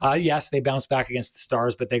 Yes, they bounced back against the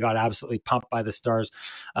Stars, but they got absolutely pumped by the Stars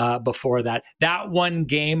before that. That one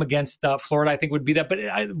game against Florida, I think, would be that. But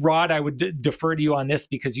Rod, I would defer to you on this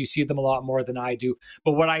because you see them a lot more than I do.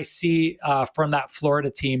 But what I see from that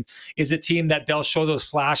Florida team is a team that they'll show those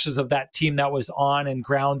flashes of that team that was on and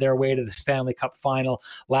ground their way to the Stanley Cup final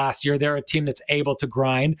last year. They're a team that's able to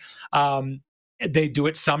grind. They do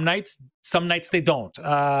it some nights they don't.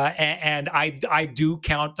 And I do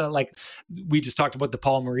count, like we just talked about the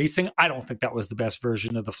Paul Maurice thing. I don't think that was the best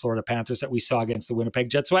version of the Florida Panthers that we saw against the Winnipeg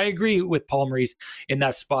Jets. So I agree with Paul Maurice in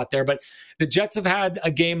that spot there. But the Jets have had a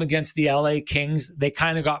game against the LA Kings. They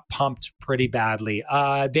kind of got pumped pretty badly.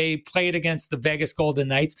 They played against the Vegas Golden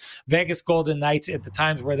Knights. Vegas Golden Knights, at the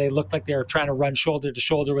times where they looked like they were trying to run shoulder to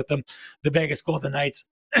shoulder with them, the Vegas Golden Knights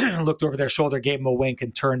looked over their shoulder, gave them a wink,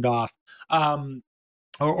 and turned off.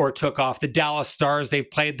 Or took off. The Dallas Stars, they've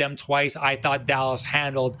played them twice. I thought Dallas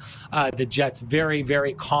handled the Jets very,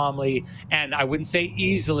 very calmly, and I wouldn't say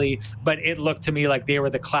easily, but it looked to me like they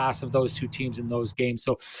were the class of those two teams in those games.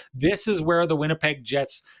 So this is where the Winnipeg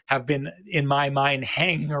Jets have been, in my mind,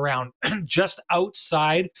 hanging around just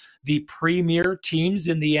outside the premier teams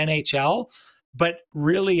in the NHL, but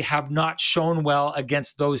really have not shown well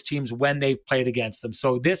against those teams when they've played against them.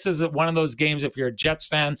 So this is one of those games, if you're a Jets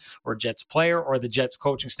fan or Jets player or the Jets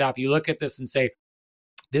coaching staff, you look at this and say,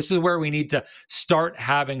 this is where we need to start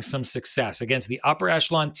having some success against the upper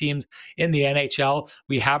echelon teams in the NHL.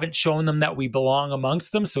 We haven't shown them that we belong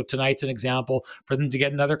amongst them. So tonight's an example for them to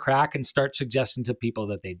get another crack and start suggesting to people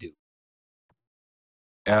that they do.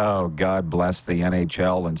 Oh, God bless the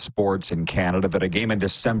NHL and sports in Canada, that a game in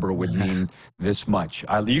December would mean this much.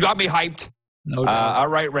 You got me hyped. No doubt. All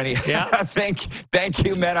right, Rennie. Yeah. Thank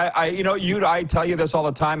you, man. I tell you this all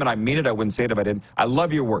the time, and I mean it. I wouldn't say it if I didn't. I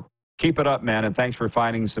love your work. Keep it up, man, and thanks for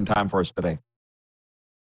finding some time for us today.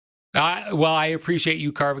 Well, I appreciate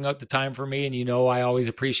you carving out the time for me, and I always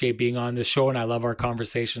appreciate being on this show, and I love our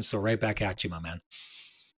conversation. So right back at you, my man.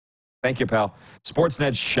 Thank you, pal.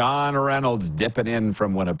 Sportsnet's Sean Reynolds dipping in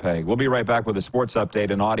from Winnipeg. We'll be right back with a sports update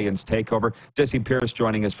and audience takeover. Jesse Pierce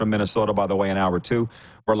joining us from Minnesota, by the way, in hour 2.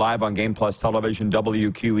 We're live on Game Plus Television,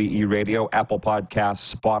 WQEE Radio, Apple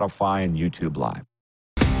Podcasts, Spotify, and YouTube Live.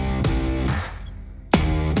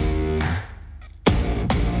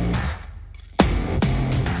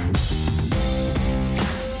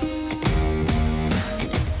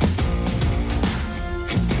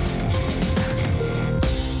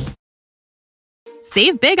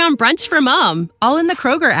 Save big on brunch for mom, all in the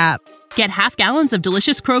Kroger app. Get half gallons of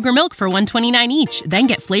delicious Kroger milk for $1.29 each. Then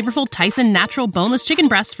get flavorful Tyson natural boneless chicken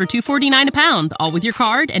breasts for $2.49 a pound, all with your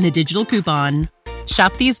card and a digital coupon.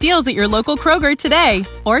 Shop these deals at your local Kroger today,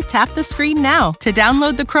 or tap the screen now to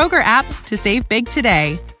download the Kroger app to save big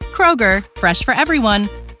today. Kroger, fresh for everyone.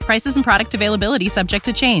 Prices and product availability subject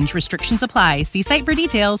to change. Restrictions apply. See site for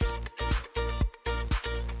details.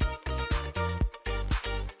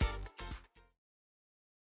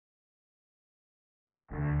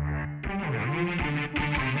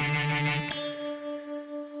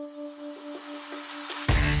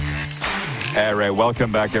 right,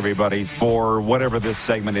 welcome back, everybody, for whatever this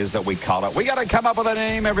segment is that we call it. We got to come up with a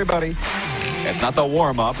name, everybody. It's not the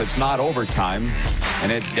warm-up, it's not overtime,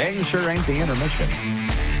 and it dang sure ain't the intermission.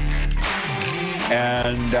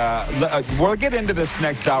 And we'll get into this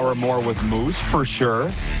next hour more with Moose, for sure.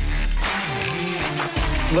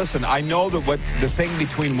 Listen, I know that what the thing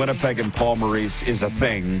between Winnipeg and Paul Maurice is a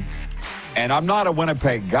thing. And I'm not a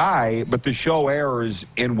Winnipeg guy, but the show airs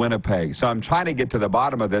in Winnipeg. So I'm trying to get to the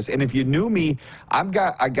bottom of this. And if you knew me, I'm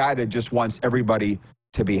a guy that just wants everybody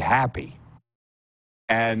to be happy.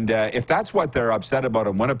 And if that's what they're upset about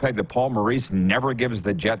in Winnipeg, that Paul Maurice never gives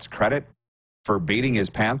the Jets credit for beating his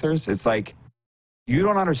Panthers, it's like, you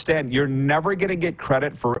don't understand. You're never going to get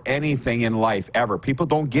credit for anything in life, ever. People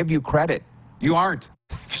don't give you credit. You aren't.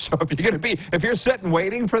 So if you're sitting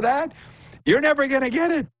waiting for that, you're never going to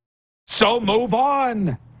get it. So move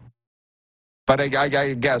on. But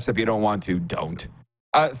I guess if you don't want to, don't.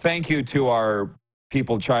 Thank you to our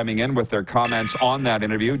people chiming in with their comments on that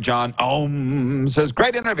interview. John Ohm says,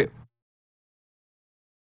 great interview.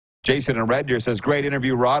 Jason in Red Deer says, great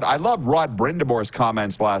interview, Rod. I love Rod Brindamore's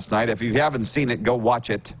comments last night. If you haven't seen it, go watch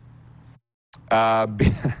it.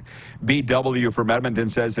 BW from Edmonton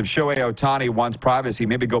says, if Shohei Ohtani wants privacy,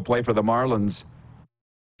 maybe go play for the Marlins.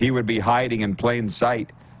 He would be hiding in plain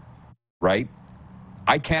sight. Right?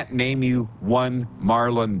 I can't name you one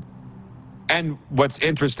Marlin. And what's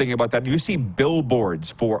interesting about that, you see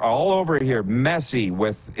billboards for all over here, Messi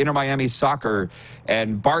with Inter Miami Soccer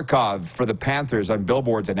and Barkov for the Panthers on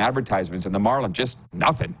billboards and advertisements, and the Marlins, just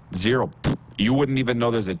nothing. Zero. You wouldn't even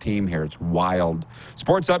know there's a team here. It's wild.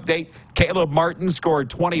 Sports update, Caleb Martin scored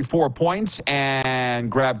 24 points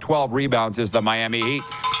and grabbed 12 rebounds as the Miami Heat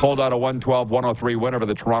pulled out a 112-103 win over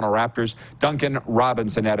the Toronto Raptors. Duncan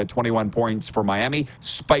Robinson added 21 points for Miami.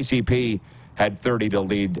 Spicy P had 30 to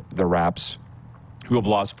lead the Raps, who have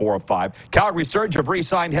lost 4 of 5. Calgary Surge have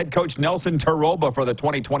re-signed head coach Nelson Taroba for the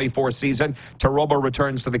 2024 season. Taroba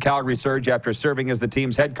returns to the Calgary Surge after serving as the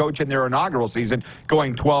team's head coach in their inaugural season,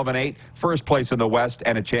 going 12-8, first place in the West,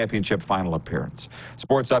 and a championship final appearance.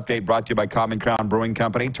 Sports Update brought to you by Common Crown Brewing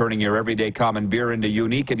Company, turning your everyday common beer into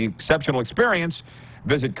unique and exceptional experience.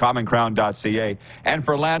 Visit commoncrown.ca. And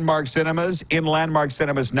for Landmark Cinemas, in Landmark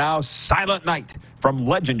Cinemas now, Silent Night. From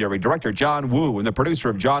legendary director John Woo and the producer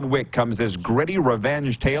of John Wick comes this gritty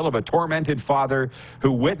revenge tale of a tormented father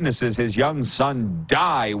who witnesses his young son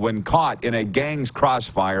die when caught in a gang's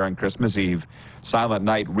crossfire on Christmas Eve. Silent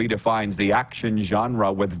Night redefines the action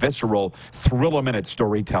genre with visceral, thrill-a-minute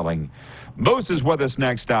storytelling. Moose is with us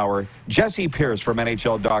next hour. Jesse Pierce from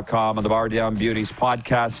NHL.com and the Bar Down Beauties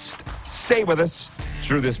podcast. Stay with us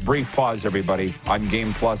through this brief pause, everybody, on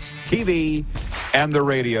Game Plus TV and the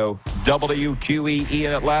radio. WQEE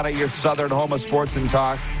in Atlanta, your southern home of sports and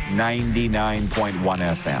talk, 99.1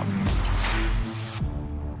 FM.